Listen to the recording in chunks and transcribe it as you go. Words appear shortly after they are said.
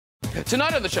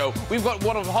Tonight on the show, we've got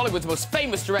one of Hollywood's most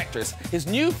famous directors. His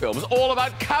new film is all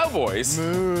about cowboys.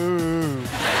 Moo.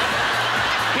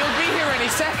 He'll be here any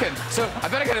second, so I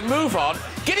better get a move on.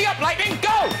 Giddy up, Lightning,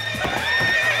 go!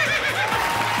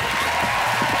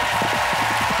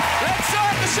 Let's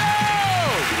start the show!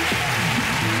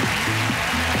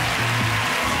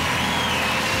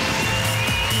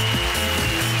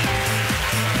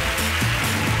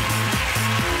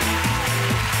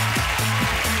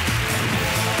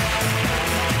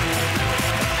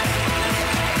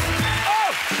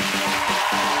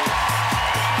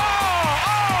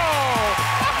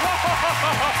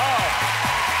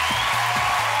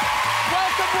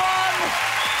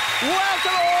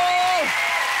 Welcome all!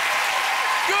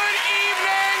 Good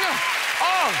evening!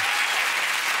 Oh,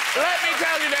 let me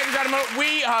tell you, ladies and gentlemen,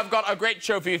 we have got a great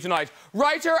show for you tonight.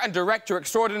 Writer and director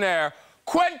extraordinaire,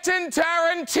 Quentin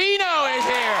Tarantino is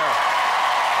here.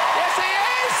 Yes, he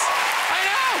is! I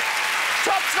know!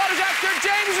 Top Scottish actor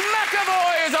James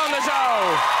McAvoy is on the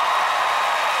show.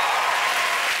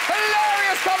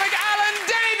 Hilarious comic Alan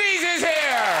Davies is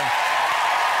here.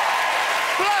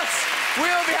 Plus,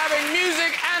 we'll be having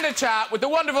music and a chat with the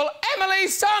wonderful Emily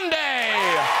Sunday.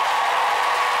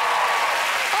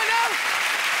 I know.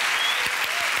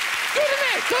 Good,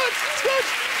 isn't it? Good. It's good.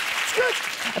 It's good.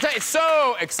 I tell you,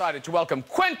 so excited to welcome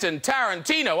Quentin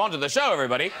Tarantino onto the show,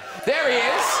 everybody. There he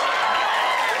is.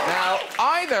 Now,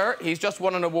 either he's just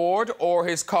won an award or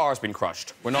his car's been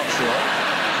crushed. We're not sure.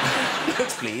 He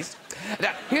looks pleased.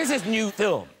 Now, here's his new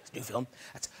film.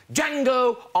 That's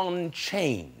Django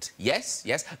Unchained. Yes,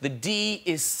 yes, the D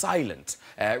is silent,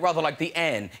 rather like the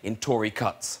N in Tory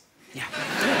Cuts. Yeah.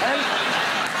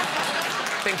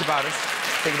 Think about it.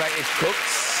 Think about it. It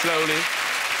cooks slowly,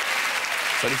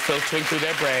 filtering through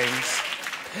their brains.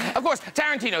 Of course,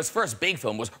 Tarantino's first big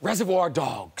film was Reservoir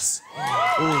Dogs.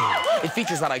 It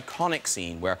features that iconic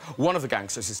scene where one of the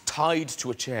gangsters is tied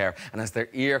to a chair and has their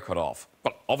ear cut off.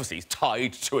 Well, obviously, he's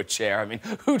tied to a chair. I mean,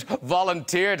 who'd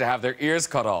volunteer to have their ears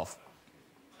cut off?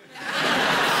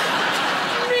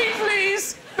 Me,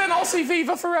 please. Then I'll see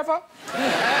Viva forever.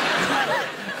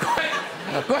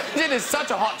 Quentin is such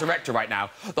a hot director right now.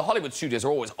 The Hollywood studios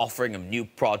are always offering him new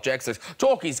projects. There's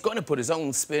talk he's going to put his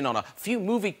own spin on a few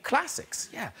movie classics.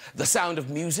 Yeah. The Sound of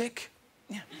Music.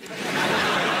 Yeah.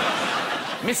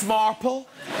 Miss Marple.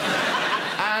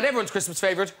 And everyone's Christmas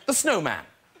favourite, The Snowman.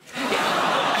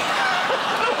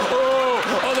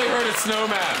 Oh, they heard it's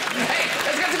Snowman. Hey,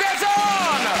 let's get the bets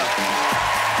on!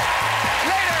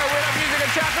 Later, we'll have music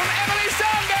and chat from Emily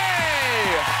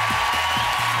Sunday!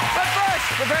 But first,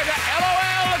 prepare to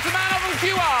LOL, it's the man from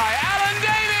QI, Alan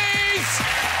Davies!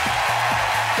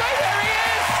 There he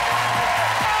is!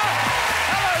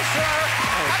 Hello, sir.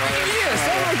 Happy New Year,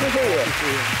 so nice to see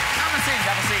you. Have a seat,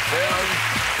 have a seat.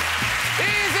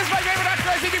 Is this my favourite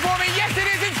actor I see before me? Yes, it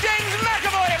is. It's James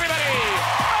McAvoy, everybody!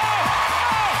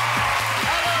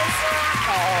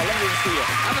 Lovely to see you.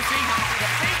 Have a seat, have a seat,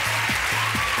 have a seat.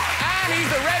 And he's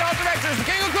the red-hot director, the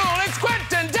king of cool. It's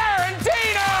Quentin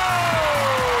Tarantino!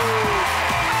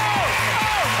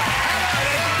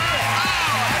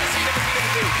 Have a seat, have a seat, have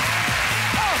a seat.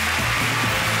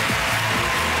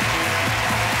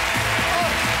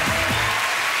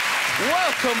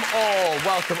 Welcome all,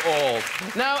 welcome all.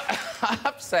 Now, I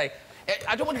have to say,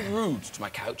 I don't want to be rude to my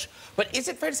couch, but is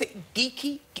it fair to say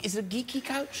geeky? Is it a geeky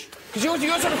couch? Because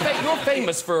you're sort of you're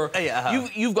famous for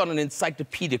you've got an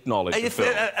encyclopedic knowledge of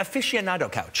film. Aficionado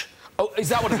couch. Oh, is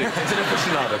that what it is? It's an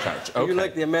aficionado couch. Okay. You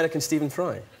like the American Stephen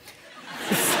Fry?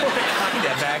 Kind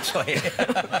of, actually.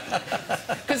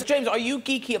 Because James, are you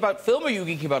geeky about film or are you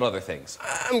geeky about other things?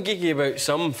 I'm geeky about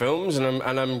some films, and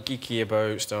I'm geeky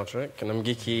about Star Trek, and I'm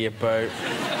geeky about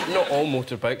not all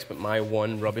motorbikes, but my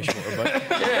one rubbish motorbike.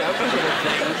 Yeah, I'm geeky about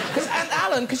things. Because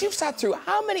Alan, because you've sat through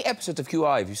how many episodes of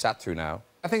QI have you sat through now?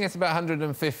 I think it's about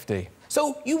 150.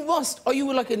 So you must... Are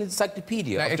you like an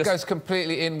encyclopedia? No, it goes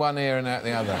completely in one ear and out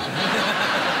the other. And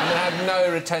I have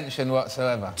no retention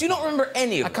whatsoever. Do you not remember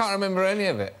any of it? I can't remember any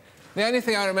of it. The only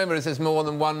thing I remember is there's more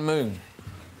than one moon.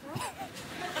 I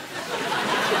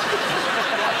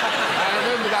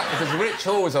remember that because Rich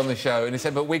Hall was on the show and he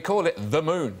said, but we call it the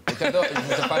moon, which I thought was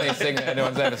the funniest thing that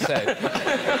anyone's ever said.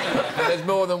 And there's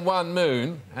more than one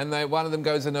moon, and one of them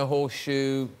goes in a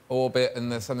horseshoe orbit and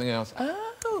there's something else.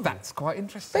 Oh, that's quite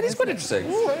interesting. That is quite interesting.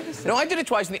 No, I did it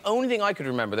twice, and the only thing I could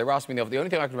remember, they were asking me the only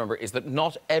thing I could remember is that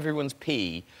not everyone's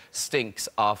pee stinks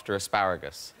after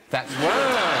asparagus. That's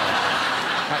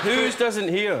wow. Whose doesn't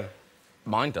here?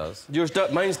 Mine does.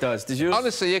 Mine does. Does yours?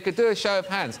 Honestly, you could do a show of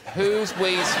hands. Whose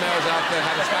wee smells after they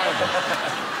have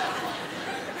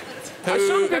asparagus?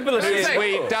 Some people are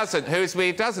saying whose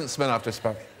wee doesn't smell after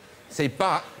asparagus? See,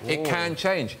 but it can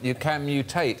change. You can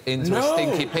mutate into a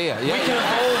stinky peer. We can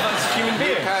evolve as human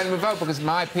beings. You can evolve because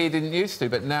my pea didn't used to,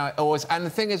 but now it always... And the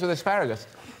thing is with asparagus,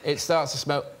 it starts to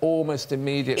smell almost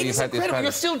immediately. It's incredible.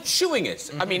 You're still chewing it.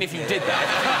 I mean, if you did that.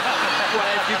 Well,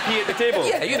 if you pee at the table.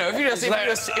 Yeah, you know, if you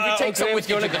take something with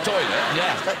you to the toilet.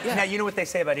 Yeah. Now, you know what they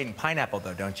say about eating pineapple,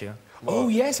 though, don't you? Oh,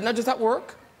 yes. Now, does that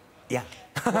work? Yeah.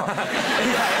 Yeah,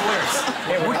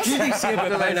 it works. What do they say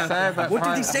about pineapple? What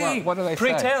do they say? What do they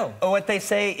Pray say? tell. Oh, what they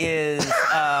say is...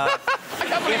 I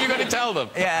can't believe you're going to tell them.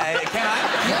 Yeah, can I?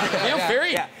 Feel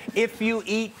free. Yeah. If you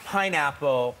eat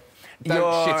pineapple,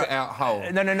 Don't shit it out whole.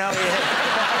 No.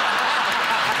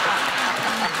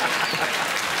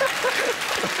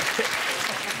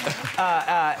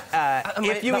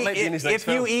 If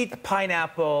you eat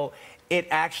pineapple, it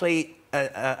actually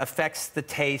affects the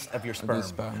taste of your sperm.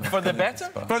 For the better?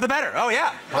 For the better. Oh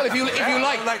yeah. Well, if you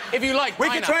like We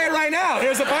can try it right now.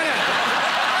 Here's a pineapple.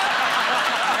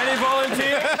 Any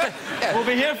volunteer? We'll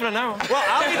be here for an hour. Well,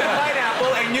 I'll eat the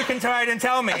pineapple, and you can try it and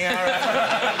tell me. All right.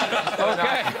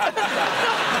 Okay.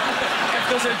 If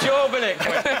there's a job in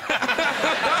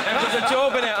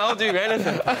it, I'll do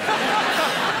anything.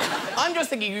 I'm just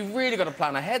thinking you've really got to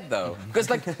plan ahead, though. Because,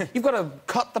 like, you've got to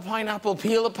cut the pineapple,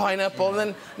 peel the pineapple, and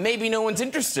then maybe no one's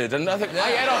interested. And I think,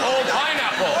 I ate a whole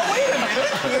pineapple. Oh, wait a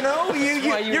minute. You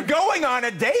know, you're going on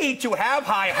a date. You have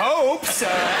high hopes.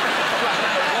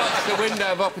 What's the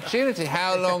window of opportunity?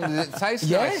 How long does it taste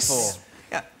nice for?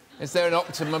 Yeah. Is there an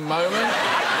optimum moment?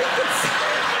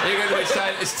 You're going to be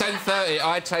saying, it's 10:30,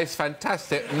 I taste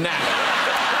fantastic now.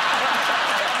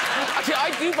 Actually,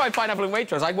 I do buy pineapple in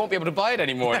Waitrose. I won't be able to buy it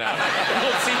anymore now.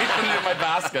 You'll see me put it in my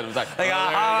basket. It's like, I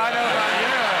know about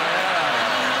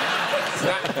you.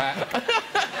 Snack pack.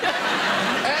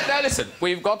 Now, listen,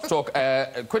 we've got to talk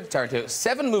Quentin Tarantino.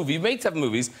 7 movies. You've made 7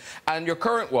 movies, and your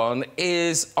current one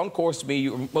is on course to be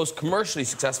your most commercially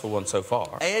successful one so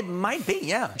far. It might be,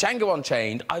 yeah. Django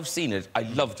Unchained. I've seen it. I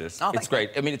loved it. Oh, it's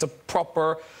great. I mean, it's a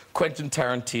proper Quentin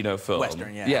Tarantino film.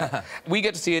 Western, yeah. Yeah. We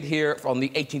get to see it here on the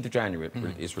 18th of January.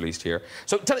 It's released here.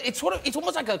 So it's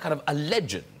almost like a kind of a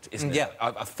legend, isn't it? Yeah.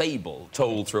 A fable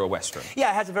told through a Western.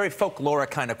 Yeah, it has a very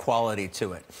folkloric kind of quality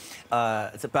to it.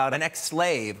 It's about an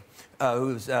ex-slave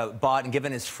who's bought and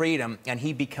given his freedom, and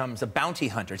he becomes a bounty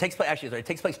hunter. It takes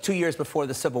place 2 years before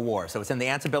the Civil War, so it's in the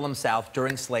antebellum South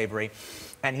during slavery,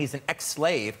 and he's an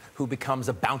ex-slave who becomes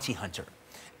a bounty hunter.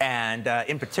 And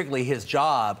in particular, his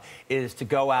job is to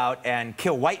go out and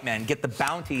kill white men, get the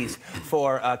bounties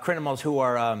for criminals who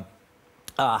are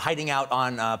hiding out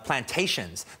on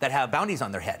plantations that have bounties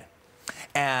on their head.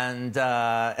 And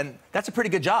that's a pretty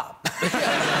good job.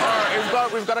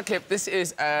 We've got a clip. This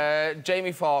is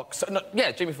Jamie Foxx.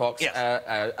 Jamie Foxx yes.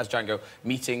 As Django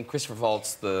meeting Christopher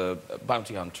Waltz, the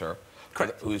bounty hunter,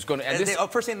 who's going to.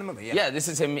 First scene in the movie. Yeah. Yeah, this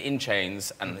is him in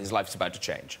chains, and his life's about to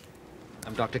change.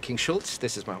 I'm Dr. King Schultz.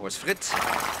 This is my horse, Fritz.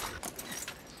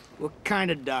 What kind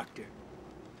of doctor?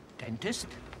 Dentist?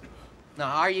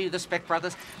 Now, are you the Speck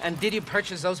Brothers? And did you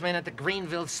purchase those men at the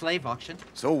Greenville slave auction?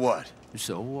 So what?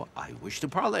 So, I wish to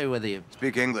parley with you.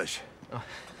 Speak English.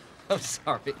 Oh,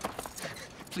 sorry.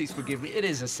 Please forgive me. It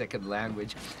is a second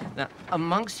language. Now,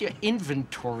 amongst your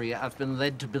inventory, I've been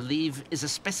led to believe is a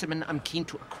specimen I'm keen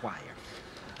to acquire.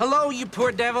 Hello, you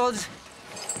poor devils.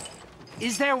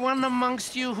 Is there one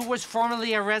amongst you who was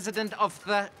formerly a resident of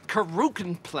the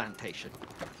Karukan plantation?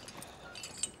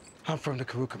 I'm from the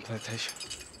Karukan plantation.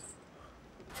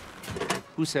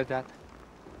 Who said that?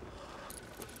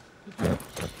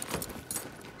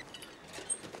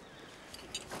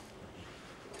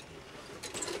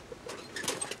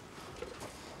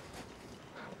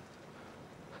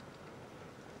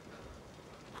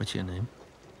 What's your name?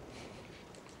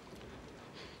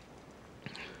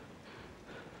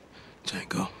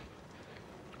 Django.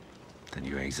 Then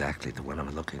you're exactly the one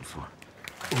I'm looking for.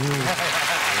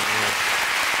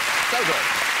 So good.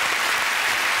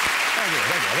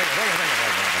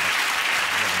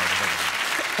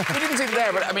 We didn't see it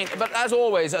there, but I mean, but as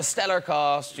always, a stellar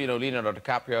cast. You know, Leonardo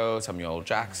DiCaprio, Samuel L.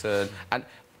 Jackson, and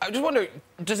I just wonder,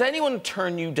 does anyone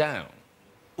turn you down?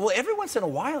 Well, every once in a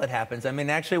while it happens. I mean,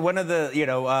 actually, one of the,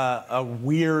 a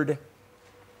weird,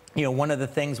 one of the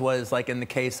things was, like in the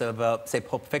case of, say,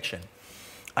 Pulp Fiction.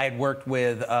 I had worked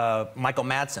with Michael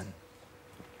Madsen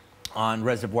on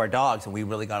Reservoir Dogs, and we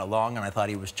really got along, and I thought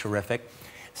he was terrific.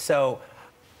 So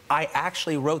I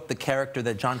actually wrote the character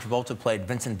that John Travolta played,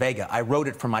 Vincent Vega. I wrote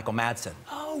it for Michael Madsen.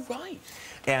 Oh, right.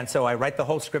 And so I write the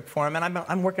whole script for him, and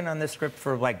I'm working on this script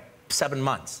for like 7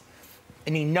 months.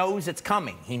 And he knows it's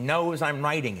coming. He knows I'm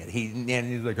writing it. And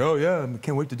he's like, oh, yeah, I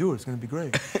can't wait to do it. It's going to be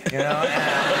great.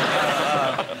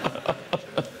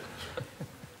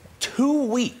 2 2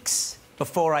 weeks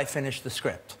before I finished the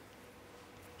script,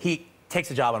 he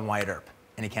takes a job on Wyatt Earp,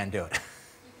 and he can't do it.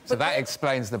 So that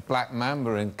explains the Black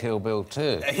Mamba in Kill Bill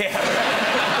 2.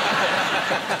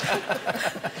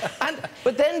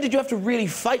 But then did you have to really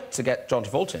fight to get John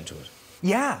Travolta into it?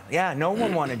 Yeah, no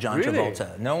one wanted John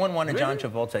Travolta. No one wanted John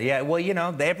Travolta. Yeah, well, you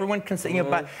know, everyone can say, you know,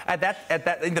 but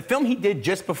the film he did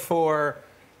just before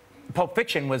Pulp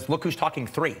Fiction was Look Who's Talking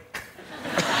 3.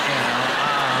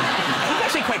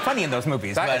 He's actually quite funny in those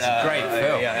movies. That is a great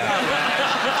film.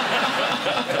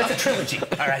 It's a trilogy.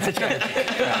 All right, it's a trilogy.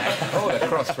 Oh, the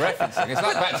cross-referencing. It's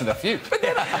like Back to the Future.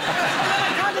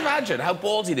 I can't imagine how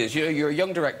ballsy it is. You're a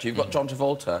young director, you've got John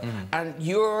Travolta, and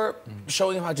you're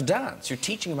showing him how to dance. You're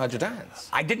teaching him how to dance.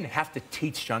 I didn't have to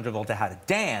teach John Travolta how to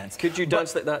dance. Could you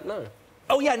dance like that now?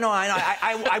 Oh, yeah, no,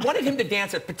 I wanted him to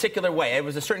dance a particular way. It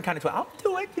was a certain kind of way. I'll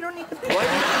do it. You don't need to do it. All right.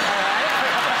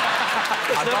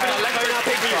 I've got an electric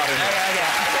pig rod in there.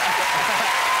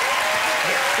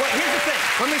 Well, here's the thing.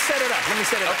 Let me set it up.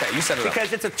 Okay, you set it up.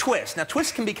 Because it's a twist. Now,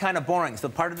 twists can be kind of boring. So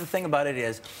part of the thing about it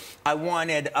is I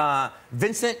wanted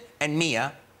Vincent and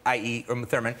Mia, i.e. Uma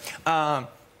Thurman, to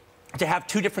have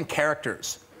two different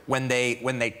characters when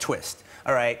they twist.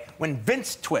 All right? When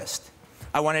Vince twists,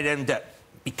 I wanted him to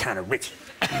be kind of rich.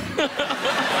 Like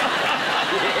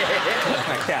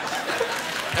that.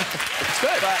 It's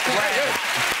good.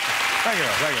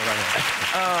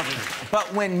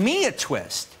 But when Mia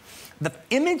twists, the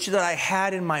image that I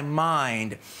had in my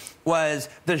mind was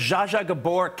the Zsa Zsa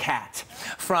Gabor cat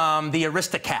from the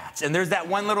Aristocats. And there's that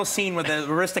one little scene where the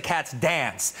Aristocats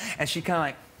dance, and she kind of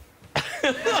like...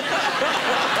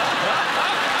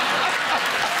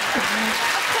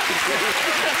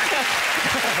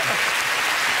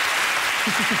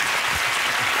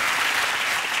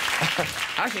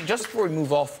 Actually, just before we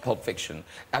move off Pulp Fiction,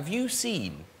 have you guys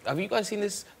seen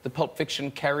this, the Pulp Fiction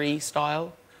Kerry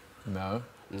style? No.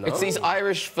 It's these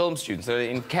Irish film students. They're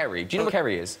in Kerry. Do you know what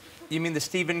Kerry is? You mean the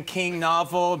Stephen King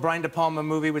novel, Brian De Palma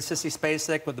movie with Sissy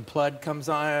Spacek, where the blood comes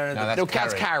on? No,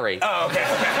 that's Carrie. Oh, okay.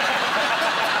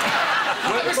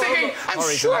 I was thinking, I'm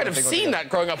sure I'd have seen that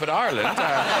growing up in Ireland.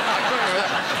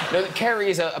 No, Kerry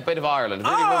is a bit of Ireland.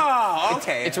 Oh,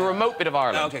 okay. It's a remote bit of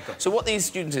Ireland. Okay, cool. So what these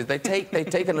students is, they've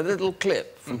taken a little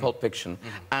clip from Pulp Fiction,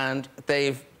 and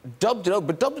they've dubbed it over,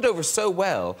 but dubbed it over so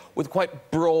well with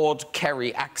quite broad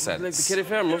Kerry accents. Like the Kerry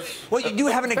farmers. Well, you do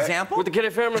have an example? With the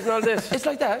Kerry farmers and all this. It's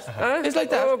like that. It's like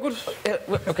that. Oh, good.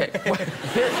 Okay,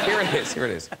 here it is. Here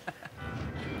it is.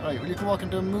 Right, well, you can walk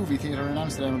into a movie theatre in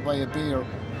Amsterdam and buy a beer.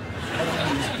 I don't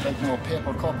mean like no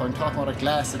paper cup, I'm talking about a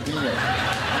glass of beer. And in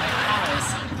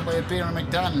Paris, you can buy a beer in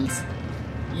McDonald's.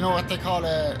 You know what they call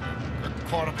a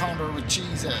quarter pounder with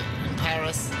cheese in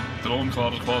Paris? They don't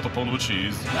call it quarter pounder with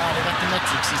cheese. No, they got the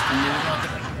metric system. You know what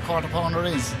the quarter pounder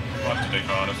is? What do they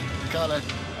call it? They call it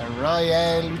a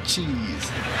Royale with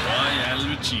cheese. Royale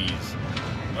with cheese.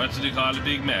 What do they call a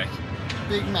Big Mac?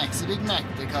 Big Mac's a Big Mac.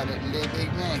 They call it Le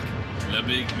Big Mac. Le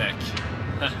Big Mac.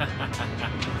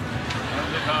 What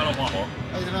do they call a Whopper?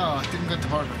 I don't know. I didn't go to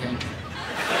Burger King.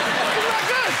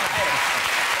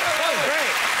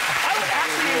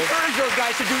 Encourage those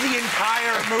guys to do the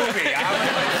entire movie. I would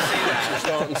like to see that. You're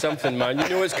starting something, man. You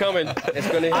know it's coming. It's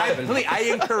going to happen. I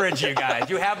encourage you guys.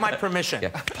 You have my permission.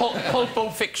 Yeah.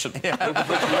 Pulp Fiction. Yeah.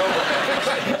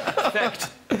 Fact.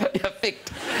 Yeah,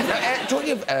 fict. Now,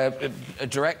 talking of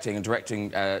directing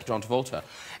John Travolta,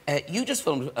 you just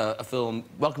filmed a film,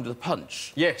 Welcome to the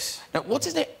Punch. Yes. Now, what's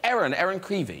his name? Aaron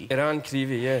Creevy. Aaron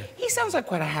Creevy, yeah. He sounds like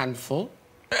quite a handful.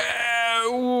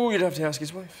 You'd have to ask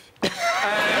his wife.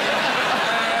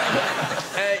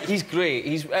 He's great.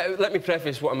 Let me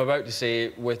preface what I'm about to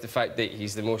say with the fact that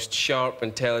he's the most sharp,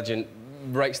 intelligent,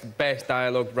 writes the best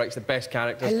dialogue, writes the best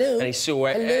characters. Hello. And he's so...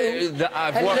 that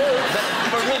I've Hello. worked...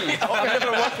 For me, I've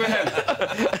never worked with him.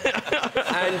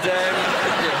 And,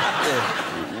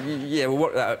 yeah, we'll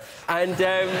work that out. And,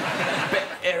 but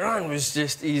Aaron was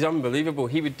just... He's unbelievable.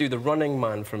 He would do the running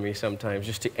man for me sometimes,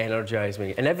 just to energise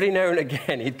me. And every now and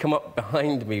again, he'd come up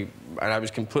behind me, and I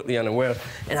was completely unaware,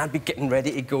 and I'd be getting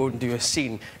ready to go and do a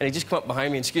scene, and he'd just come up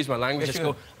behind me, and excuse my language, just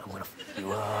go, I'm gonna f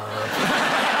you up.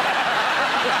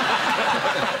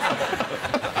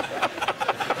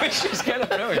 Which is kind of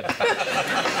brilliant. In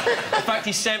fact,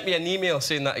 he sent me an email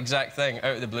saying that exact thing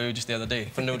out of the blue just the other day,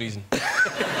 for no reason.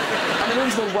 And the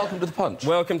movie's called Welcome to the Punch.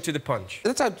 Welcome to the Punch.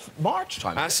 That's out March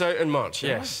time. That's out in March,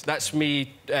 yes. That's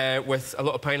me with a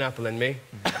lot of pineapple in me.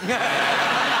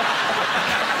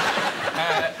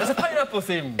 There's a pineapple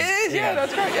theme. It is, yeah,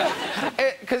 that's great, yeah.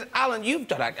 Because, Alan, you've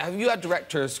done act. Have you had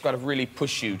directors kind of really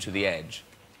push you to the edge?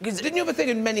 Because didn't you have a thing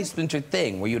in Many Splintered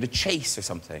Thing where you had a chase or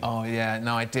something? Oh, yeah,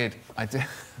 no, I did.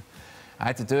 I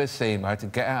had to do a scene where I had to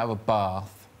get out of a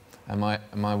bath, and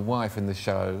my wife in the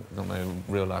show, not my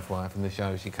real-life wife in the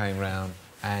show, she came round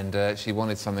and she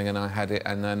wanted something and I had it,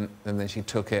 and then she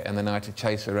took it, and then I had to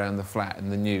chase her around the flat in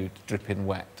the nude, dripping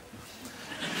wet.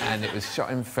 And it was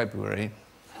shot in February,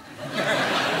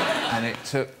 and it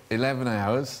took 11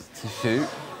 hours to shoot.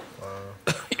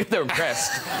 They're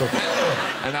impressed.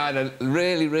 And I had a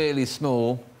really, really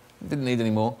small, didn't need any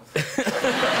more,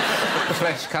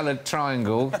 flesh-coloured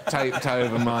triangle taped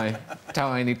over my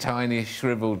tiny, tiny,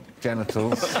 shrivelled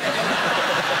genitals.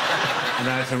 And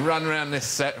I had to run around this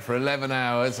set for 11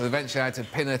 hours, and eventually I had to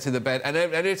pin her to the bed. And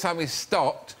every time we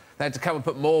stopped, they had to come and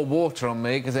put more water on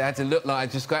me, because it had to look like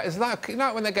I just got... It's like, you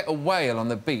know, when they get a whale on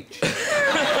the beach. You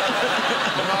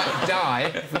might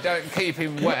die if we don't keep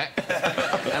him wet.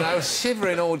 And I was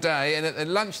shivering all day, and at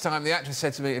lunchtime, the actress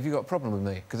said to me, "Have you got a problem with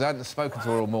me?" Because I hadn't spoken to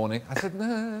her all morning. I said,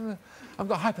 no, I've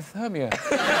got hypothermia.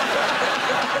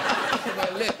 My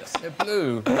lips, they're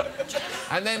blue.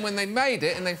 And then when they made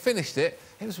it and they finished it,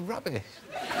 it was rubbish.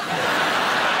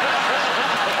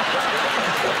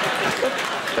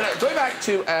 But, going back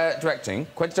to directing,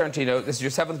 Quentin Tarantino, this is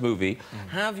your 7th movie.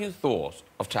 Have you thought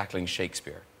of tackling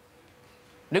Shakespeare?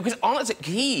 No, because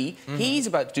honestly, he's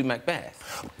about to do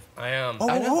Macbeth. I am.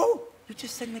 Oh, you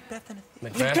just said Macbeth and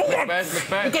Macbeth.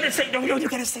 You gotta say, no, you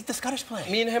gotta say the Scottish play.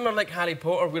 Me and him are like Harry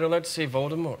Potter. We're allowed to say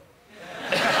Voldemort.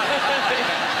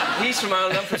 He's from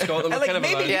Ireland, I'm from Scotland. Like,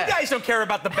 maybe you guys don't care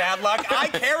about the bad luck. I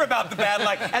care about the bad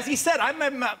luck. As he said,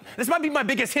 this might be my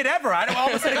biggest hit ever. All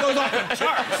of a sudden it goes off the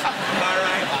charts. All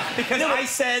right? Because I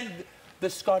said the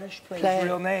Scottish play's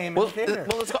real name in theatre.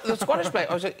 Well, the Scottish play,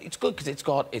 it's good because it's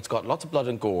got lots of blood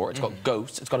and gore, it's got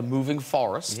ghosts, it's got a moving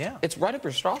forest. Yeah. It's right up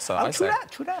your strasse, I true say.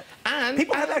 True that. And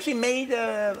people have actually made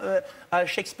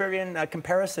Shakespearean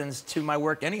comparisons to my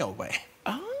work any old way.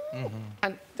 Oh.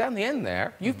 And down the end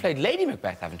there, you've played Lady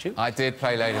Macbeth, haven't you? I did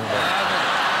play Lady Macbeth.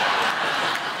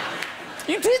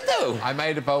 You did, though! I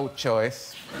made a bold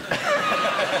choice.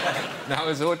 And I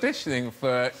was auditioning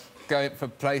for going for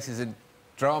places in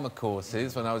drama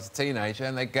courses when I was a teenager,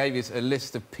 and they gave us a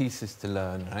list of pieces to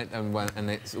learn, right? And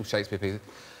it's all Shakespeare pieces.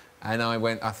 And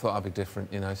I thought I'd be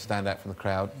different, you know, stand out from the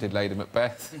crowd, did Lady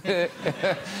Macbeth.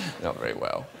 Not very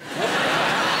well.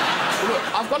 Look,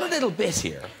 I've got a little bit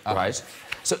here, right?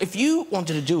 So if you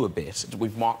wanted to do a bit,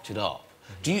 we've marked it up.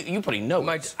 Do you probably know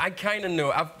it? I kind of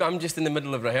know. I'm just in the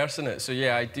middle of rehearsing it, so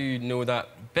yeah, I do know that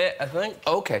bit, I think.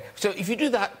 OK, so if you do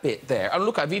that bit there, and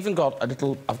look, I've even got a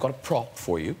little... I've got a prop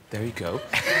for you. There you go.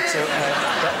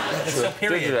 So,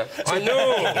 period. I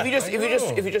know.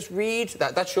 If you just read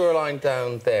that, that's your line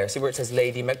down there. See where it says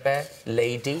Lady Macbeth?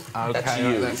 Lady. OK, that's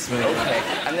you. that's me. OK,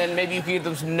 and then maybe you can give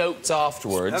them some notes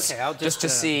afterwards. OK, I'll just to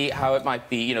see how it might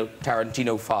be, you know,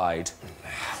 Tarantino-fied.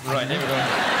 Right, here we go.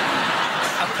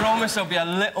 I promise I'll be a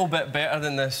little bit better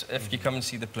than this if you come and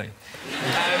see the play.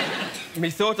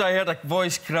 Methought I heard a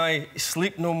voice cry,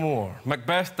 "Sleep no more.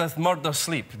 Macbeth doth murder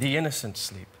sleep, the innocent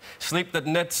sleep. Sleep that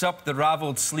knits up the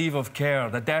ravelled sleeve of care,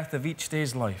 the death of each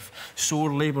day's life.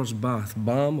 Sore labour's bath,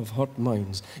 balm of hurt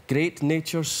minds, great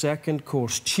nature's second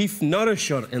course, chief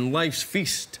nourisher in life's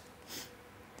feast."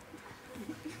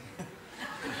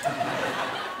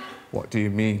 What do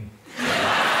you mean?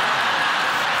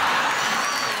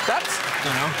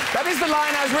 That is the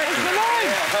line as written. The line.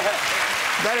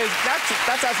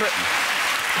 That's as written.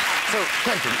 So,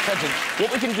 Quentin,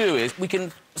 what we can do is we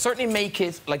can certainly make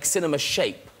it like cinema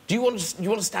shape. Do you want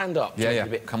to stand up? Yeah. A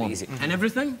bit Come on. easy. And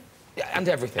everything? Yeah, and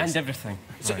everything. And everything.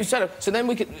 So, so then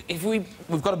we could, if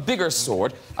we've got a bigger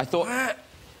sword. I thought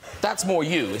that's more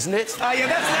you, isn't it? Yeah,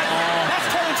 that's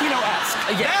Tarantino-esque.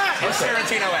 Yeah, that's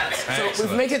Tarantino-esque. So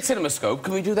we've made it CinemaScope.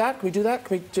 Can we do that? Can we do that?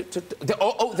 Can we?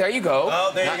 Oh, there you go.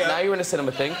 Oh, there you go. Now you're in a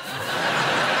cinema thing.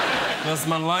 That's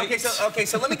my light. Okay,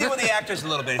 so let me deal with the actors a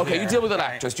little bit. Okay, here. you deal with the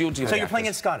actors. You deal with So the you're playing in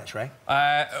actors. Scottish, right?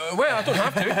 Well, I don't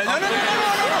have to. No.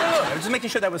 I was just making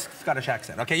sure that was Scottish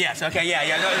accent. Okay, yes, okay,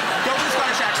 yeah. No, go with the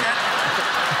Scottish accent.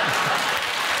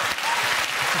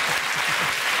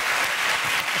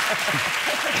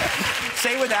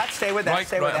 Stay with that, stay with that, Right,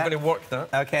 stay with that. I'm going to work that.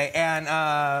 Okay, and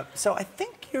so I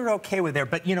think you're okay with there,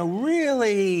 but, you know,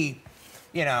 really,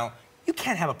 you know, you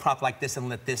can't have a prop like this and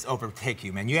let this overtake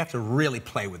you, man. You have to really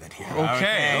play with it here.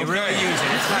 Okay. Really use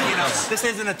it. It's not, you know, this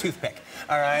isn't a toothpick,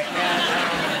 all right?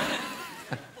 And,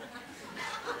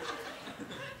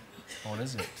 What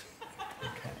is it?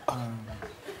 oh,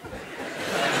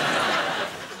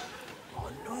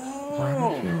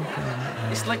 no.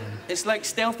 It's like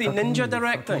stealthy ninja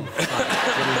directing.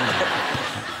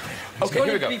 Okay,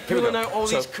 here we go. Be pulling out all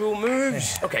these cool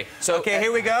moves. Okay, so... Okay,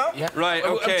 here we go. Yeah. Right,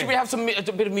 okay. Should we have a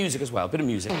bit of music as well? A bit of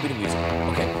music.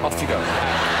 Okay, off you go.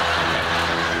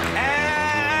 And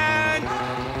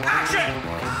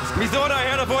Methought I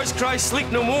heard a voice cry,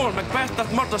 sleep no more. Macbeth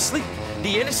doth murder sleep,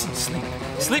 the innocent sleep.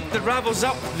 Sleep that ravels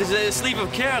up the sleeve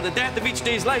of care, the death of each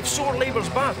day's life, sore labour's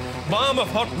bath. Balm of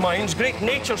hurt minds, great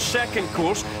nature's second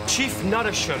course, chief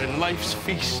nourisher in life's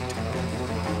feast.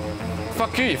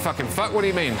 Fuck you fucking fuck. What do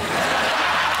you mean? Very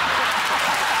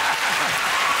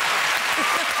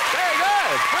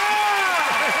good.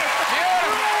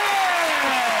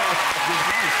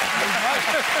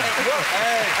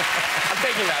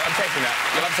 I'm taking that.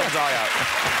 You'll have some dry out.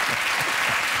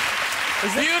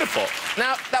 Beautiful.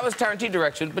 Now, that was Tarantino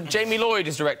direction, but Jamie Lloyd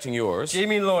is directing yours.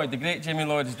 Jamie Lloyd, the great Jamie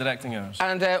Lloyd, is directing ours.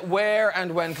 And where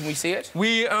and when can we see it?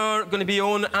 We are going to be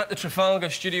on at the Trafalgar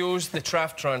Studios, the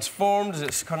Traff Transformed, as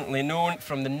it's currently known,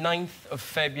 from the 9th of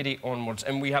February onwards.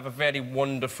 And we have a very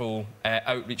wonderful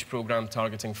outreach programme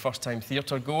targeting first-time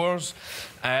theatre goers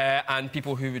and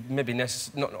people who would maybe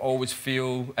not always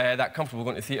feel that comfortable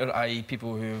going to theatre, i.e.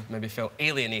 people who maybe felt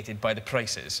alienated by the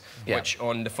prices, which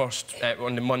on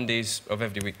the Mondays of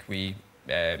every week we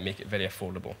make it very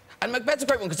affordable. And Macbeth's a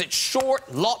great one because it's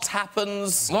short, lots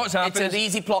happens. Lots happens. It's an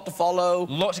easy plot to follow.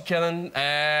 Lots of killing,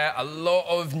 a lot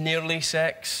of nearly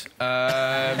sex. In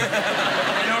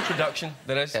our production,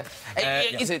 there is. Yeah.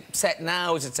 Is it set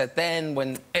now? Is it set then?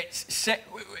 When it's set,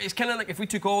 it's kind of like if we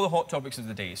took all the hot topics of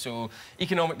the day, so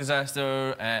economic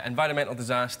disaster, environmental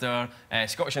disaster,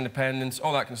 Scottish independence,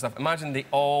 all that kind of stuff. Imagine they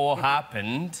all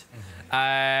happened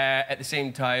at the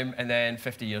same time, and then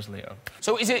 50 years later.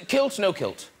 So is it kilt, no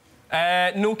kilt?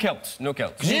 No kilt, no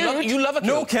kilt. You love a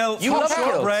kilt. No kilt. You love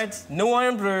shortbread. No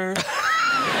iron brew.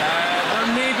 There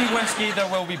may be whiskey. There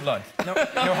will be blood. No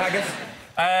haggis.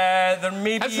 There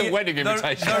may be. That's a wedding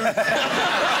invitation.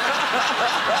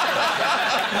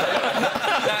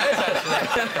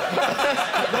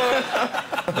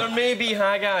 There may be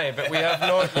haggai, but we have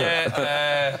not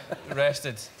yet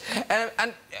rested.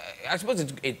 And I suppose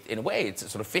in a way it's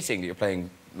sort of fitting that you're playing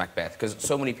Macbeth because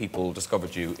so many people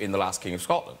discovered you in The Last King of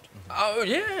Scotland. Oh,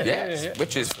 yeah. Yes, yeah.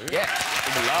 which is, people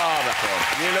love that film.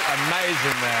 You look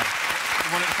amazing there.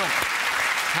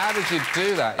 How did you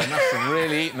do that? You must have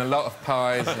really eaten a lot of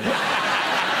pies.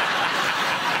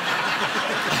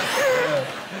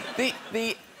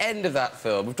 The end of that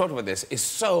film, we've talked about this, is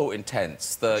so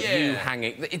intense. You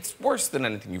hanging... It's worse than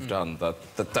anything you've done.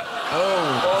 It's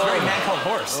very Man Called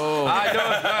Horse. Oh. I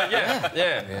know,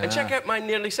 yeah. And check out my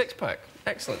nearly six-pack.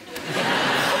 Excellent.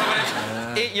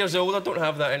 Although 8 years old, I don't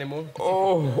have that anymore.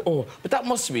 But that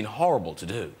must have been horrible to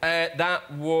do.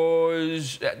 That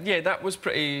was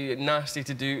pretty nasty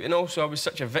to do. And also, I was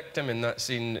such a victim in that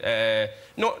scene.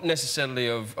 Not necessarily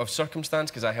of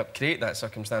circumstance, because I helped create that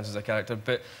circumstance as a character,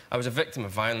 but I was a victim of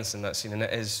violence in that scene, and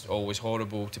it is always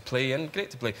horrible to play and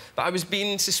great to play. But I was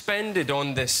being suspended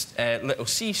on this little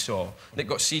seesaw that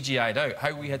got CGI'd out.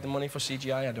 How we had the money for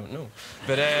CGI, I don't know.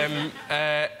 But and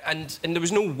there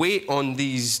was no weight on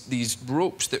these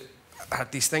ropes that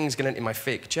had these things going into my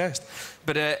fake chest.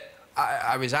 But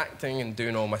I was acting and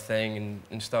doing all my thing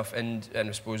and stuff, and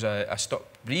I suppose I stopped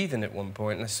breathing at one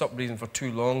point, and I stopped breathing for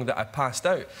too long that I passed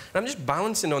out. And I'm just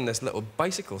balancing on this little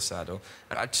bicycle saddle,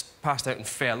 and I just passed out and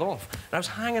fell off. And I was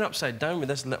hanging upside down with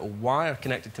this little wire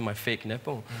connected to my fake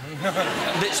nipple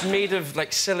that's made of,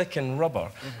 like, silicone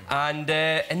rubber. And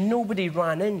nobody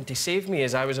ran in to save me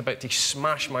as I was about to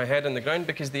smash my head on the ground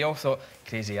because they all thought,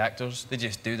 crazy actors, they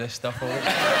just do this stuff all the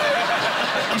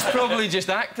time. He's probably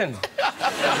just acting.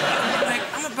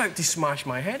 I'm about to smash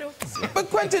my head off.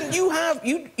 But Quentin,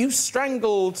 you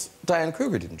strangled Diane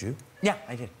Kruger, didn't you? Yeah,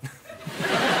 I did.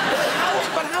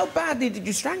 But how badly did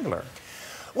you strangle her?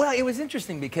 Well, it was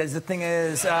interesting because the thing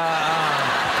is,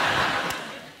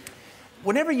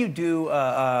 whenever you do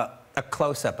a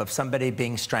close-up of somebody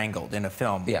being strangled in a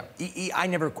film, I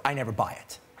never buy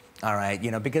it. All right,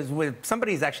 because when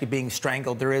somebody's actually being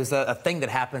strangled, there is a thing that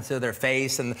happens to their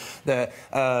face, and the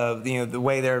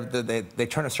way they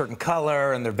turn a certain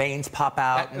color, and their veins pop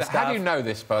out and stuff. How do you know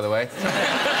this, by the way?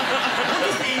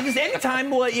 Just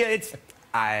anytime, well, yeah, it's.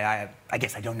 I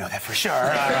guess I don't know that for sure. All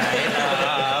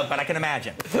right, but I can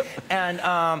imagine. And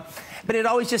but it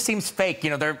always just seems fake.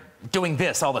 They're doing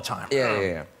this all the time.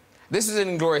 Yeah. This is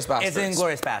in Inglourious Basterds. It's in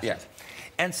Inglourious Basterds. Yeah.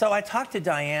 And so I talked to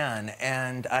Diane,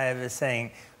 and I was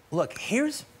saying, look,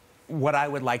 here's what I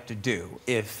would like to do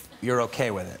if you're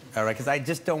okay with it, all right? Because I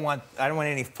don't want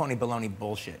any phony baloney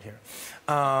bullshit here.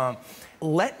 I'm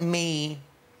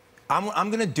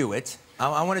going to do it.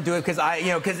 I want to do it because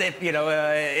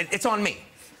it's on me.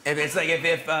 It's like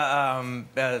I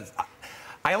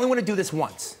only want to do this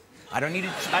once. I don't need.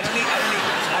 I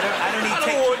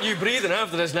don't want you breathing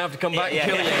after this and have to come back and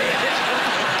kill you.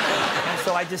 And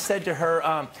so I just said to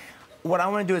her, what I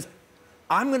want to do is,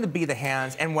 I'm going to be the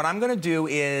hands, and what I'm going to do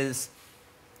is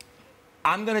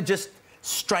I'm gonna just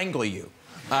strangle you.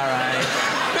 All right?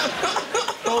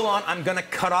 Hold on, I'm gonna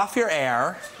cut off your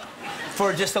air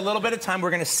for just a little bit of time.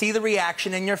 We're gonna see the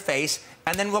reaction in your face,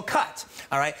 and then we'll cut.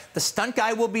 All right? The stunt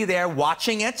guy will be there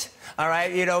watching it, all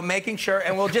right, you know, making sure,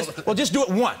 and we'll just do it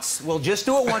once. We'll just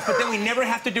do it once, but then we never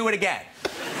have to do it again.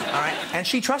 All right? And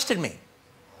she trusted me.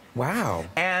 Wow.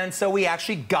 And so we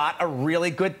actually got a really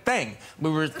good thing.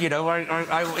 We were, you know,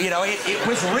 it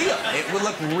was real. It would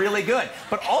look really good.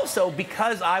 But also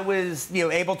because I was, you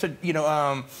know, able to, you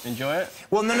know, Enjoy it?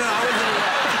 Well, no, I was.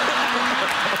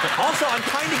 Also, I'm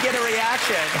trying to get a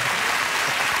reaction.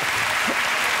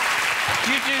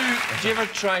 Do you ever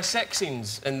try sex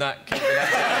scenes in that kind of...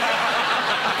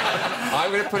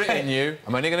 I'm going to put it in you.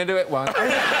 I'm only going to do it once. Look,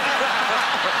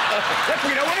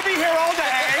 we don't want to be here all day.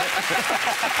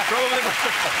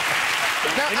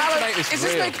 Now, Alan, is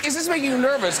this making you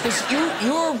nervous? Because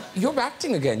you're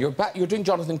acting again. You're doing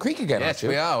Jonathan Creek again, Yes, aren't you?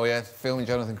 we are. We are filming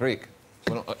Jonathan Creek.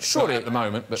 Well, Surely, not at the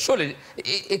moment, but surely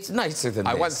it's nicer than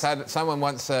this. Someone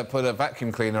once put a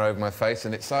vacuum cleaner over my face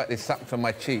and it slightly sucked on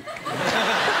my cheek.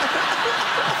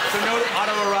 So no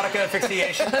autoerotic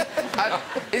asphyxiation.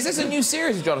 Is this a new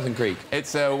series of Jonathan Creek?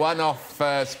 It's a one-off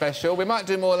special. We might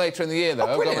do more later in the year, though.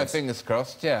 I've got my fingers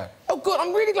crossed, yeah. Oh, good.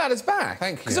 I'm really glad it's back.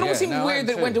 Thank you. Because it almost seemed weird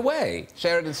that it went away.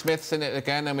 Sheridan Smith's in it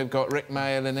again, and we've got Rick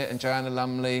Mayall in it, and Joanna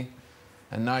Lumley,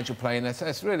 and Nigel playing it. So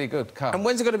it's really good. Come. And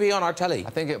when's it going to be on our telly? I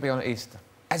think it'll be on Easter.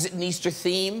 Has it an Easter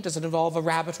theme? Does it involve a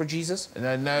rabbit or Jesus?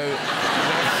 No, no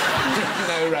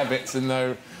rabbits and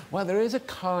no... Well, there is a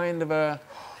kind of a...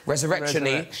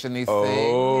 Resurrection-y thing. Oh.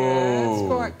 Yeah, it's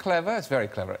quite clever. It's very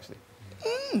clever, actually.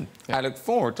 Yeah. I look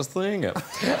forward to seeing it.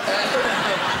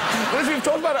 Well, we've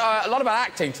talked about a lot about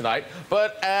acting tonight,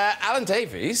 but Alan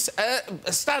Davies,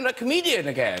 a stand-up comedian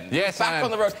again. Yes, back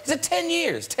on the road. Is it 10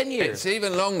 years? 10 years. It's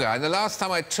even longer. And the last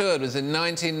time I toured was in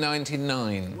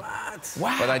 1999. What?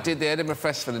 Wow. But I did the Edinburgh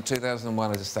Festival in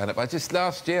 2001 as a stand-up.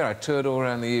 Last year I toured all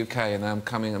around the UK, and I'm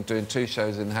doing 2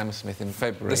 shows in Hammersmith in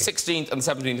February. The 16th and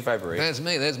 17th of February. There's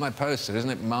me. There's my poster. Isn't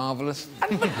it marvellous?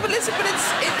 But listen,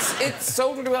 it's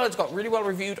sold really well. It's got really well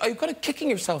reviewed. Oh, you've got it kicking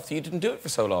yourself that you didn't do it for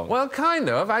so long. Well, kind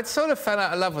of. I'd sort of fell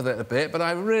out of love with it a bit, but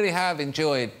I really have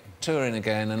enjoyed touring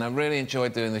again, and I really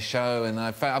enjoyed doing the show, and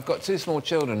I've got 2 small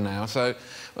children now, so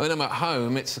when I'm at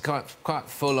home, it's quite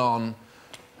full-on,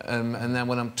 and then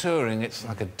when I'm touring, it's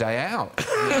like a day out.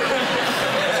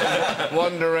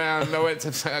 Wander around.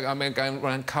 Going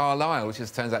around Carlisle, which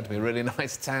turns out to be a really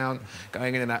nice town,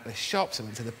 going in and out of the shops. I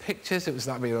went to the pictures. It was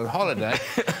like being on holiday.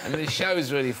 And the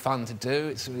show's really fun to do.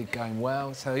 It's really going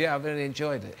well. So, yeah, I've really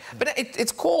enjoyed it. But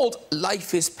it's called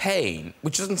Life is Pain,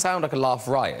 which doesn't sound like a laugh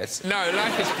riot. No,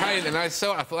 Life is Pain. And I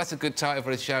thought that's a good title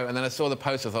for a show. And then I saw the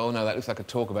poster. I thought, oh, no, that looks like a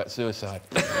talk about suicide.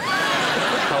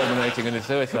 Culminating in a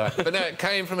suicide. But no, it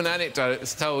came from an anecdote that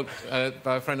was told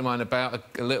by a friend of mine about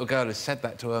a little girl who said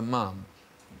that to her mum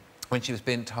when she was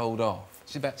being told off.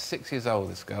 She's about 6 years old,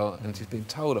 this girl, and she's been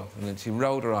told off. And then she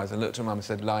rolled her eyes and looked at her mum and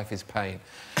said, life is pain.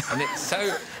 And it's so...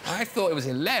 I thought it was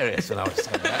hilarious when I was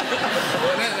told that.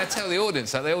 Well, then I tell the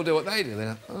audience that they all do what they do. They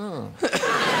go, oh.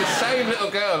 The same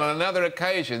little girl, on another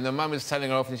occasion, the mum was telling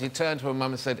her off, and she turned to her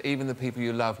mum and said, even the people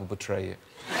you love will betray you.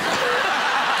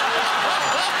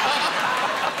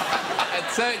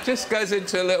 So it just goes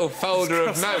into a little folder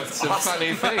of notes of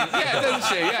funny things. Yeah,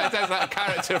 doesn't she? Yeah, it does like a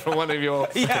character from one of your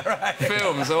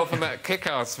films, or from that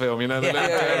Kick-Ass film, you know, the little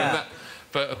girl and that.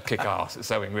 But Kick-Ass, it's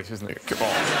so English, isn't it?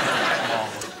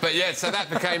 But yeah, so that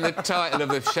became the title of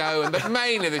the show, but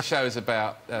mainly the show's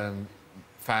about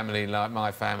family, like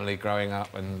my family growing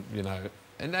up, and you know.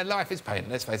 And life is pain,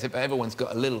 let's face it, but everyone's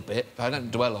got a little bit. But I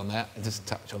don't dwell on that, I just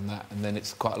touch on that, and then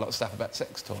it's quite a lot of stuff about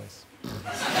sex toys.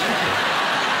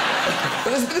 But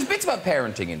there's bits about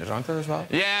parenting in it, aren't there, as well?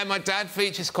 Yeah, my dad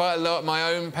features quite a lot.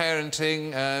 My own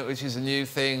parenting, which is a new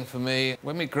thing for me.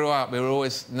 When we grew up, we were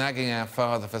always nagging our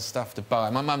father for stuff to buy.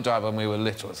 My mum died when we were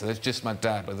little, so there's just my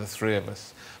dad with the 3 of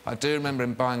us. I do remember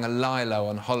him buying a Lilo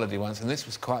on holiday once, and this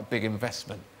was quite a big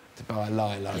investment to buy a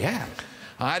Lilo. Yeah.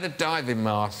 I had a diving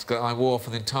mask that I wore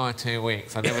for the entire 2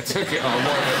 weeks. I never took it on. I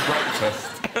wore it at breakfast.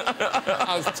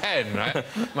 I was 10, right?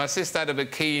 My sister had a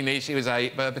bikini. She was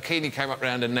 8, but a bikini came up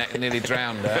round her neck and nearly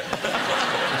drowned her.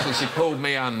 So she pulled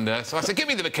me under. So I said, give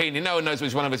me the bikini. No one knows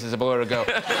which one of us is a boy or a girl.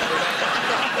 And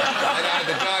I had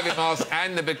the diving mask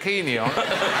and the bikini on.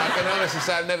 I can honestly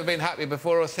say I've never been happier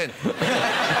before or since.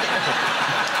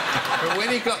 But when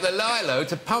he got the Lilo,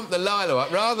 to pump the Lilo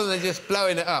up, rather than just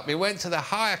blowing it up, he went to the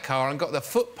hire car and got the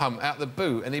foot pump out the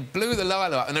boot, and he blew the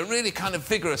Lilo up in a really kind of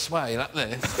vigorous way, like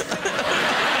this.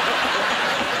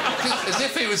 as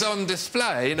if he was on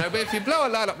display, you know, but if you blow a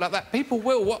light up like that, people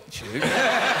will watch you.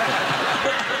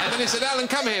 And then he said, Alan,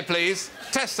 come here, please.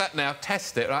 Test that now.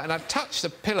 Test it, right? And I touched the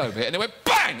pillow bit, and it went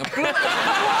bang! And blew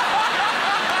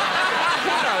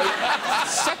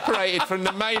separated from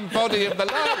the main body of the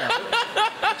light,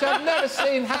 which I've never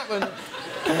seen happen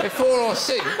before or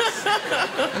since.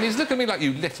 And he's looking at me like,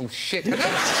 you little shit. And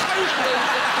that's totally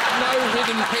no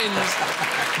hidden pins.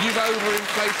 You've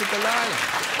overinflated the line.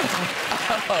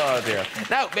 Oh, dear.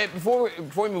 Now, before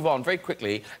we move on, very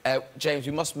quickly, James,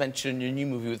 we must mention your new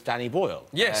movie with Danny Boyle.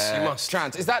 Yes, you must.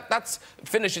 Trans. That's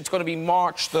finished? It's going to be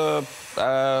March the...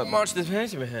 March the...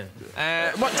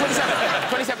 What, 27th?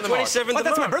 27th of March. 27th Oh, of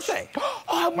that's my March. birthday.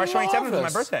 Oh, March 27th is my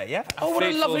marvellous. birthday, yeah. Oh, what a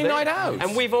Fateful lovely day. night out.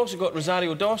 And we've also got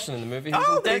Rosario Dawson in the movie. who's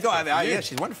Oh, in there you go. Death Yeah,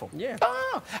 she's wonderful. Yeah.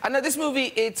 Ah, and now this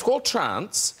movie, it's called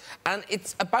Trance, and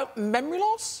it's about memory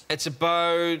loss? It's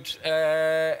about...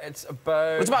 It's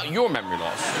about your memory loss.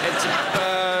 It's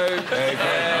about...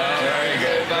 Very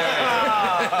good.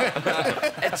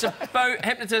 It's about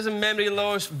hypnotism, memory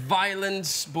loss,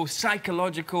 violence, both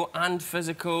psychological and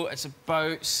physical. It's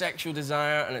about sexual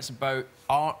desire, and it's about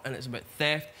art, and it's about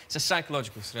theft. It's a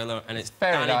psychological thriller, and it's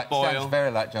Danny Boyle. Sounds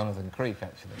very like Jonathan Creek,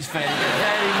 actually. It's very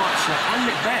much so. And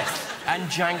Macbeth. And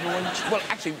Django Unchained. Well,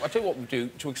 actually, I'll tell you what we'll do.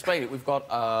 To explain it, we've got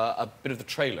a bit of the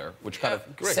trailer, which kind of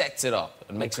sets it up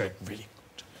and makes it really good.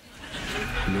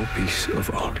 No piece of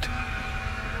art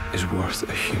is worth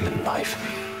a human life.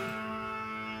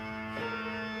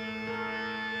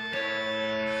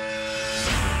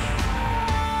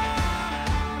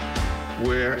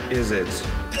 Where is it?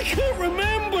 I can't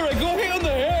remember! I got hit on the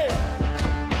head!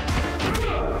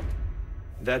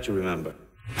 That you remember.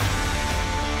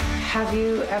 Have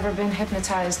you ever been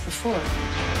hypnotized before?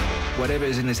 Whatever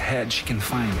is in his head, she can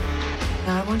find.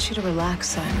 Now, I want you to relax,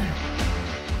 Simon.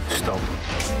 Stop.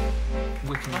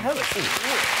 I have it. It's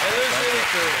really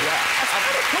cool. Yeah. That's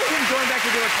kind of cool, him going back to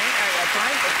do a time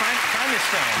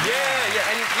experiment.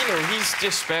 Yeah, and, you know, he's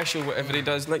just special, whatever he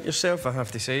does, like yourself, I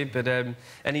have to say, but, and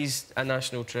he's a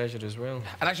national treasure as well.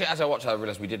 And actually, as I watched that, I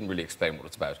realised we didn't really explain what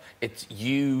it's about. It's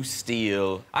you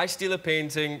steal... I steal a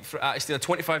painting, I steal a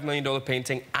 $25 million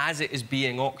painting as it is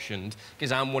being auctioned,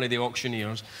 because I'm one of the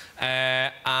auctioneers,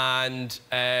 and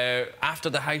after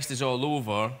the heist is all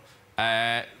over,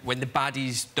 when the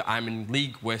baddies that I'm in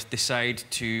league with decide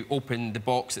to open the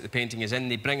box that the painting is in,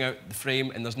 they bring out the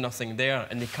frame and there's nothing there,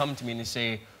 and they come to me and they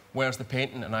say, where's the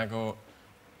painting? And I go,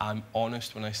 I'm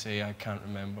honest when I say I can't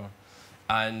remember.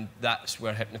 And that's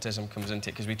where hypnotism comes into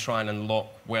it, because we try and unlock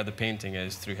where the painting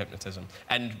is through hypnotism.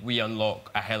 And we unlock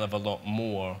a hell of a lot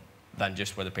more than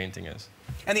just where the painting is.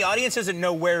 And the audience doesn't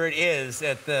know where it is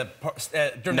at the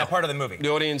during that part of the movie.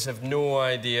 The audience have no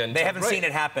idea. They haven't seen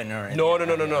it happen or anything.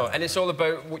 No. And it's all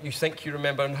about what you think you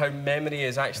remember and how memory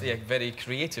is actually a very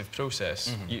creative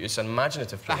process. It's an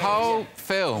imaginative process. The whole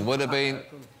film would have been,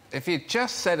 if you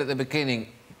just said at the beginning,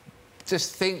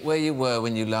 just think where you were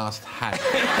when you last had it.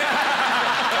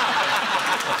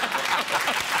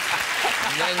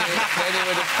 then you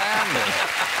would have found it.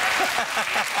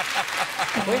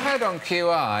 We had on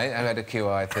QI, I had a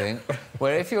QI thing,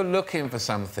 where if you're looking for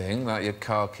something, like your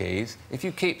car keys, if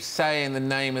you keep saying the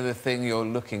name of the thing you're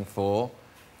looking for,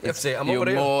 you're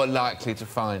more likely to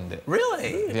find it.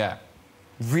 Really? Yeah.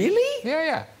 Really?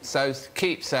 Yeah. So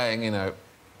keep saying, you know,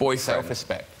 boyfriend.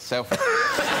 Self-respect.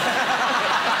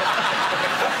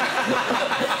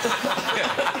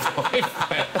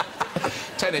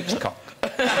 10-inch cock.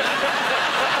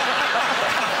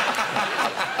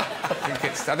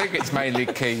 I think it's mainly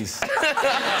keys.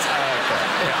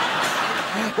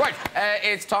 Right,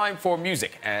 it's time for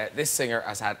music. This singer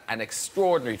has had an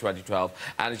extraordinary 2012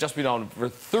 and has just been on for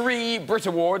 3 Brit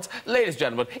Awards. Ladies and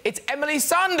gentlemen, it's Emily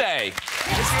Sandé.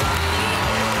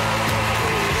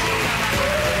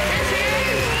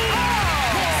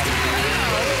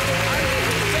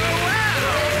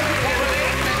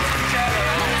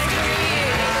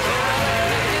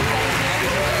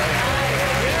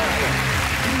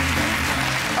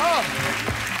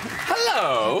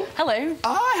 Hello.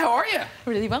 Hi, how are you?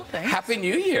 Really well, thanks. Happy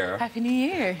New Year. Happy New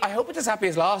Year. I hope it's as happy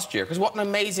as last year, because what an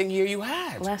amazing year you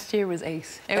had. Last year was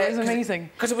ace. It was amazing.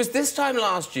 Because it was this time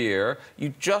last year,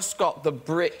 you just got the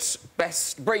Brit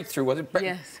Best Breakthrough, was it?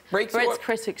 Yes. Breakthrough? Brits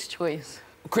Critics' Choice.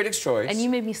 Critics' Choice. And you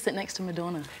made me sit next to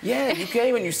Madonna. Yeah, you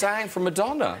came and you sang for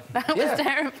Madonna. That was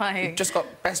terrifying. You just got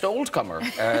Best Old Comer.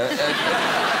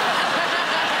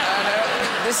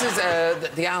 This is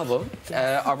the album,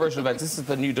 our version of it. This is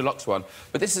the new deluxe one.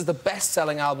 But this is the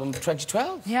best-selling album of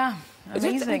 2012. Yeah,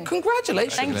 amazing.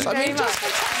 Congratulations. Thank you very much.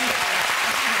 Thank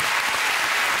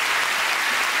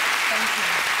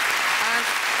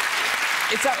you.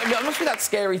 It must be that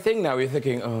scary thing now. You're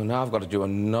thinking, oh, now I've got to do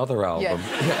another album.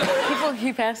 Yeah. People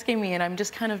keep asking me, and I'm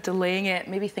just kind of delaying it,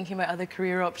 maybe thinking about other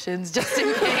career options, just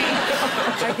in case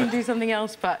I can do something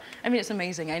else. But, I mean, it's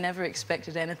amazing. I never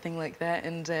expected anything like that,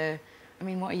 and, I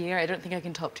mean, what a year. I don't think I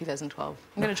can top 2012.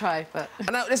 I'm going to try, but...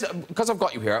 And now, listen, because I've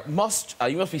got you here, you must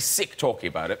be sick talking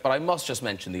about it, but I must just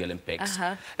mention the Olympics.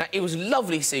 Now, it was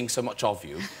lovely seeing so much of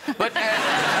you, but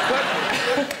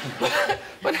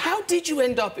how did you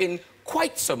end up in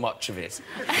quite so much of it?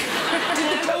 Did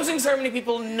the closing ceremony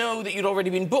people know that you'd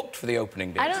already been booked for the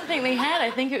opening day? I don't think they had.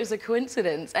 I think it was a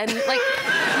coincidence. And, like,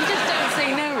 you just don't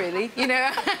say no, really, you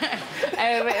know?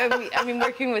 I mean,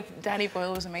 working with Danny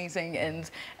Boyle was amazing, and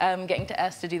getting to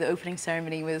ask to do the opening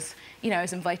ceremony was, you know, I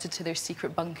was invited to their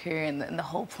secret bunker, and the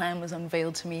whole plan was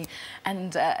unveiled to me,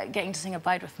 and getting to sing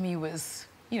Abide With Me was,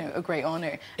 you know, a great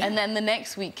honour. Yeah. And then the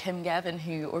next week, Kim Gavin,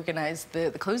 who organised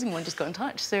the closing one, just got in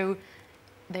touch, so...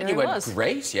 There you went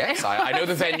great, yes. I know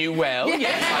the venue well.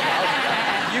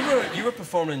 Yes, you were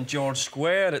performing in George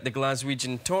Square at the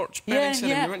Glaswegian torch bearing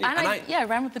ceremony, weren't you? And I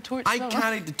ran with the torch. I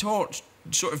carried the torch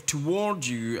sort of towards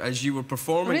you as you were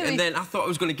performing, and then I thought I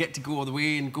was going to get to go all the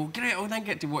way and go, great, I'll then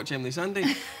get to watch Emily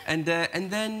Sunday. and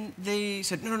then they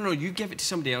said, no, you give it to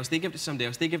somebody else, they give it to somebody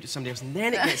else, they give it to somebody else, and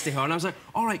then it gets to her. And I was like,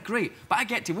 all right, great, but I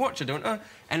get to watch it, don't I?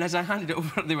 And as I handed it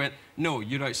over, they went, no,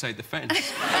 you're outside the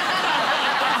fence.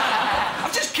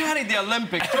 I've just carried the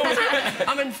Olympics.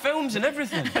 I'm in films and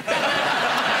everything. And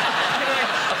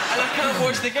I can't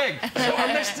watch the gig. So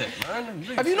I missed it, man.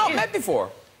 Have you not met before?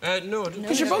 No.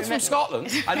 Because you're both from Scotland.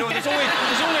 I know, there's only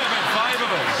about 5 of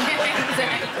us. Yeah,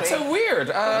 exactly. It's so weird.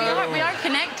 We are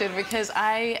connected because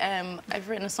I've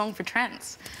written a song for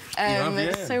trance.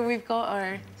 So we've got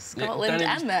our Scotland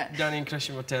and that. Danny and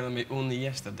Christian were telling me only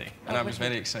yesterday, and I was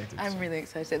very excited. I'm really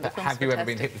excited. Have you ever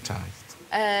been hypnotised?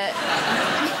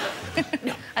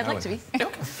 I'd like to be.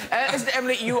 Listen,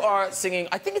 Emily, you are singing,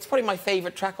 I think it's probably my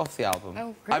favourite track off the album.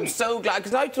 Oh, great. I'm so glad,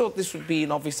 because I thought this would be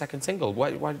an obvious second single.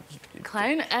 Why did you...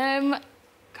 Clown? God,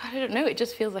 I don't know. It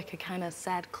just feels like a kind of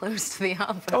sad close to the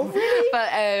album. Oh, really?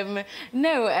 But,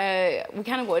 no, we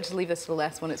kind of wanted to leave this to the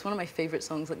last one. It's one of my favourite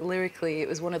songs. Like, lyrically, it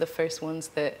was one of the first ones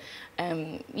that,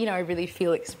 you know, I really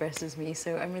feel expresses me.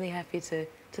 So I'm really happy to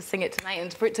sing it tonight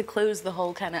and for it to close the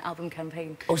whole kind of album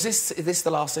campaign. Oh, is this the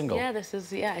last single? Yeah, this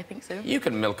is, yeah, I think so. You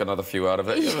can milk another few out of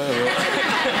it.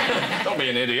 Don't be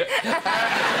an idiot.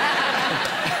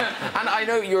 And I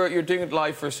know you're doing it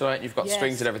live for us tonight, and you've got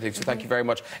strings and everything, so thank you very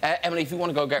much. Emily, if you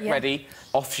want to go get ready,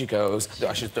 off she goes.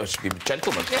 I should be a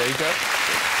gentleman. There you go.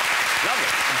 Lovely.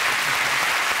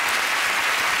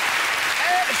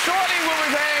 Shortly we'll be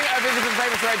paying a visit to the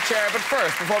famous red chair, but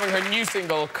first, performing her new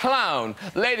single, Clown.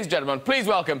 Ladies and gentlemen, please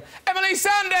welcome Emily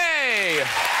Sandé!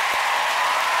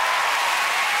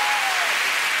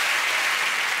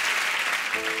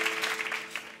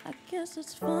 I guess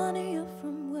it's funny you're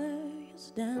from where you're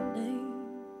standing.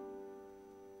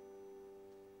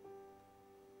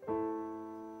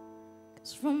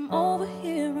 'Cause from over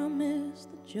here I miss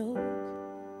the joke.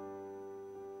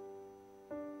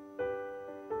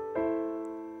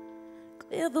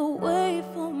 Clear the way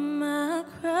for my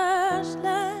crash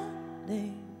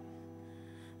landing.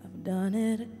 I've done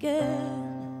it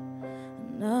again.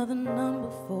 Another number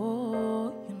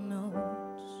for your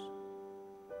notes.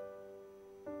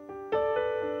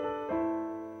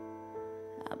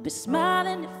 I'd be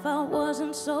smiling if I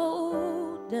wasn't so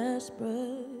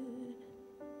desperate.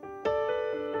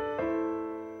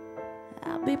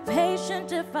 I'd be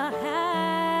patient if I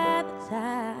had the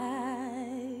time.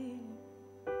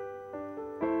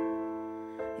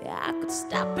 Yeah, I could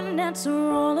stop and answer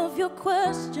all of your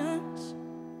questions.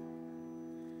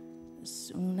 As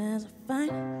soon as I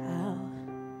find out,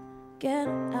 get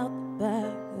out the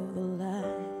back of the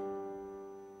line.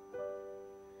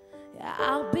 Yeah,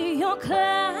 I'll be your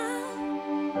clown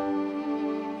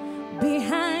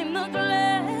behind the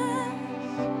glass.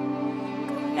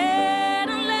 Go ahead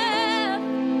and laugh,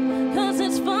 'cause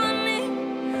it's funny.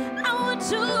 I would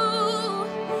too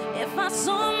if I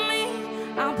saw me.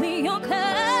 I'll be your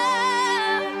clown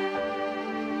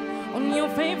on your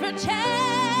favorite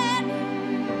chair.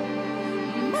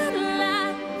 My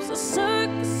life's a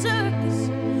circus, circus,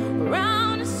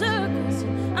 round in circles.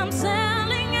 I'm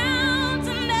selling out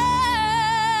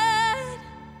tonight.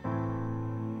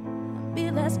 I'd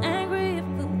be less angry if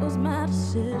it was my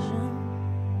decision.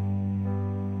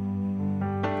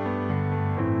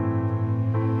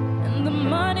 And the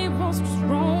money was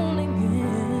rolling in.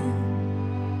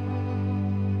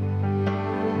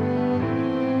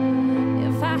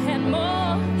 If I had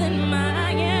more than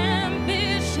my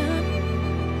ambition,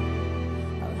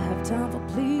 I'll have time for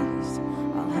please,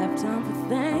 I'll have time for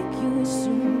thank you as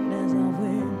soon as I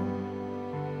win.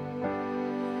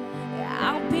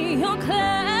 I'll be your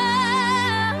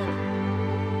cloud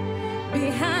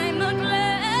behind the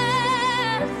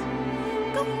glass.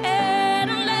 Go ahead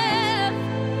and laugh,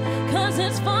 'cause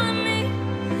it's funny.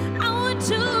 I would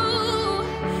too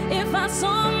if I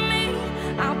saw me.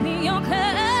 I'll be your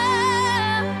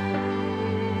cloud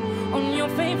on your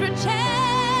favorite channel.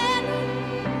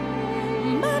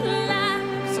 But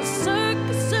life's a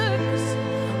circus, circus,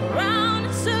 around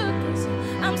in circles.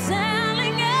 I'm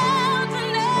selling out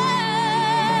tonight.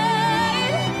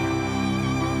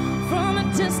 From a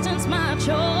distance, my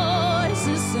choice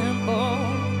is simple.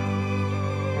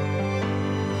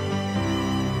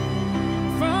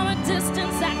 From a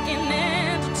distance, I can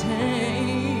entertain.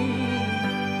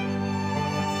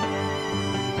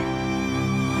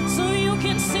 So you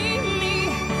can see me.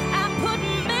 I put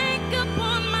makeup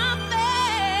on my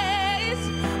face,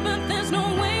 but there's no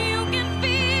way you can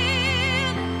feel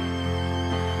it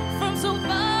from so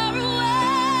far away.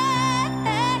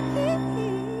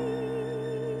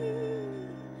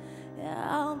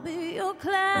 I'll be your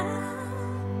cloud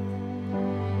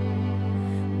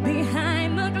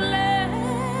behind the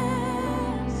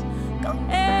glass. Go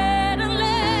ahead and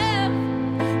laugh,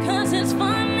 'cause it's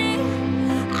funny.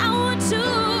 I would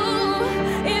too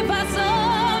if I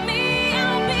saw me.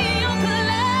 I'll be your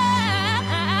clown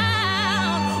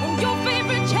on your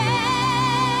favorite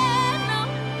channel.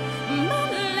 My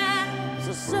life's a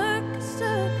circus,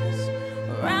 circus,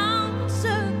 around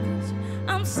circles.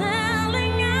 I'm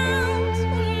selling out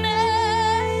tonight.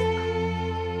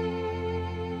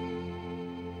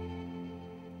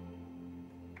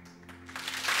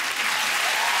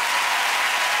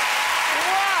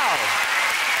 Wow!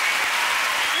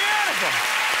 Beautiful!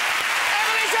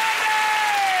 Emily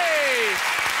Sunday!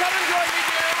 Come and join me,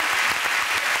 dear.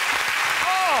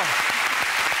 Oh!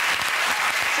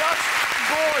 Just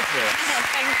gorgeous.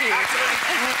 Thank you. Absolutely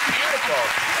beautiful.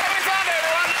 Emily Sunday,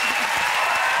 everyone!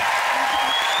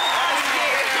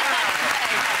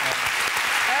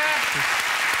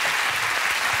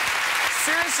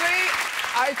 Seriously,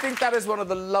 I think that is one of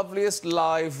the loveliest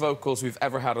live vocals we've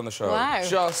ever had on the show. Wow.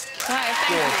 Just Wow, thank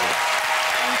gorgeous. you.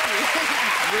 Thank you.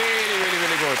 Really, really,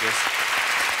 really gorgeous.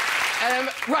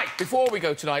 Right, before we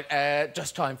go tonight,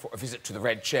 just time for a visit to the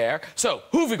red chair. So,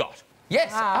 who have we got?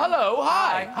 Yes, hello,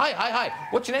 hi. Hi.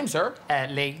 What's your name, sir?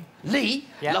 Lee. Lee?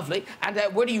 Yeah. Lovely. And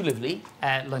where do you live, Lee?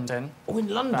 London. Oh, in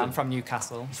London? I'm from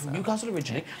Newcastle. He's from Newcastle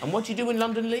originally. And what do you do in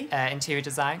London, Lee? Interior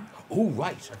design. Oh,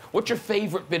 right. What's your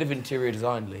favourite bit of interior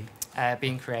design, Lee?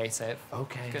 Being creative.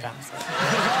 Okay. Good answer.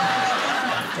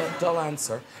 Dull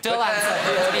answer. Dull answer.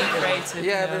 It's being creative.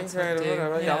 Yeah, you know, being it's what creative, we do.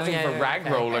 whatever. Yeah, I'm looking for rag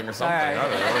rolling or something. All right. I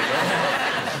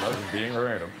don't know. Just being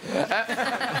creative.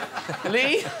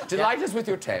 Lee, delight us with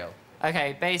your tale.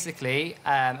 Okay, basically,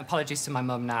 apologies to my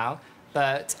mum now,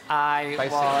 but I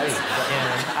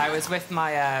was with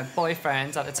my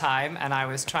boyfriend at the time, and I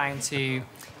was trying to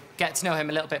get to know him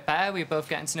a little bit better. We were both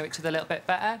getting to know each other a little bit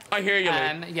better. I hear you,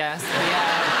 Lee. Yes,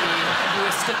 we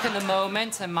were stuck in the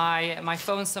moment, and my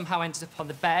phone somehow ended up on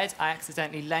the bed. I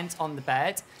accidentally leant on the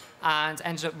bed and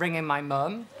ended up ringing my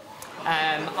mum.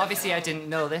 Obviously, I didn't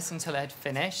know this until I had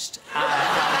finished.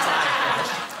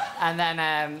 And then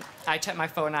I checked my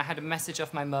phone, and I had a message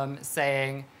off my mum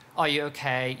saying, "Are you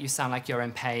okay? You sound like you're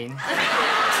in pain." I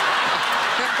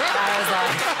was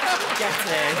like, get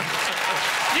in.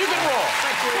 You can walk.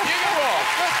 You can walk.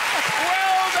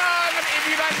 Well done. If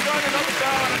you'd like to join us on the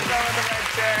show and go in the red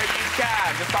chair, you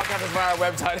can. Just contact us via our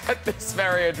website at this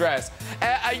very address.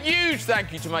 A huge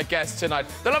thank you to my guests tonight,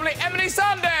 the lovely Emily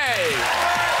Sunday.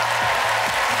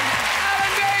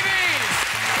 Alan Davies.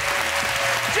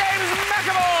 James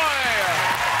McAvoy.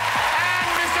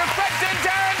 And Mr. Quentin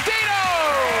Tarantino.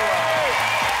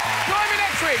 Join me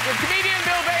next week with comedian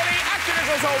Bill Bailey, actor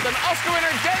Nicholas Hoult, and Oscar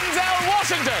winner Denzel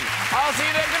Washington. I'll see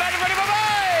you then. Good night, everybody. Bye-bye.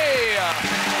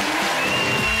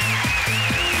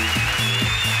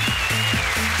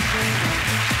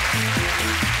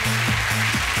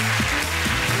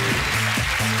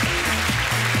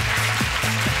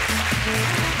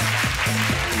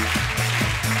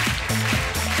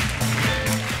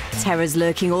 Terror's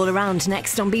lurking all around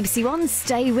next on BBC One.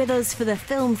 Stay with us for the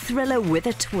film thriller with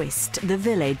a twist, The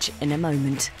Village, in a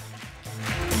moment.